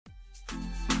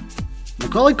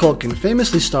Macaulay Culkin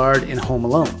famously starred in Home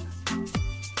Alone.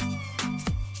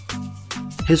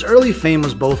 His early fame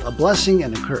was both a blessing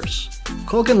and a curse.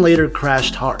 Culkin later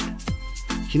crashed hard.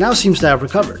 He now seems to have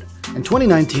recovered. In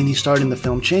 2019, he starred in the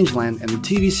film Changeland and the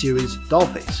TV series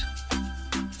Dollface.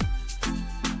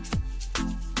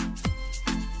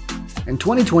 In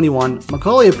 2021,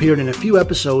 Macaulay appeared in a few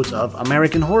episodes of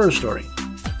American Horror Story.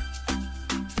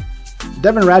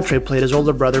 Devin Rattray played his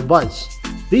older brother Buzz.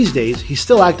 These days, he's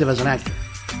still active as an actor.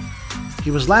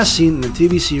 He was last seen in the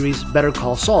TV series Better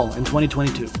Call Saul in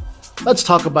 2022. Let's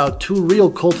talk about two real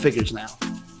cult figures now.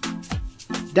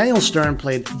 Daniel Stern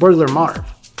played Burglar Marv.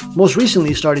 Most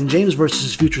recently starred in James vs.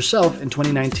 His Future Self in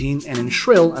 2019 and in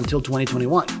Shrill until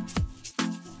 2021.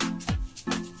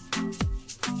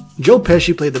 Joe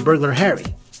Pesci played the burglar Harry.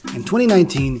 In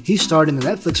 2019, he starred in the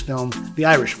Netflix film The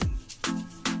Irishman.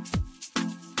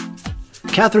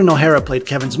 Catherine O'Hara played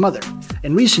Kevin's mother.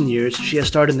 In recent years, she has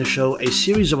starred in the show A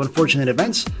Series of Unfortunate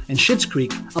Events and Schitt's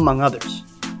Creek, among others.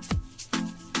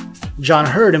 John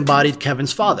Hurt embodied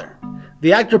Kevin's father.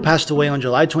 The actor passed away on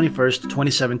July 21,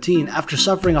 2017 after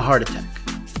suffering a heart attack.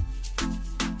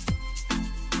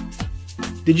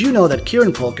 Did you know that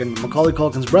Kieran Culkin, Macaulay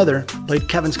Culkin's brother, played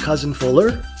Kevin's cousin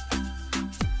Fuller?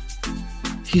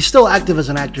 He's still active as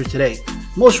an actor today.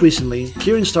 Most recently,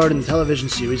 Kieran starred in the television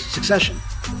series Succession.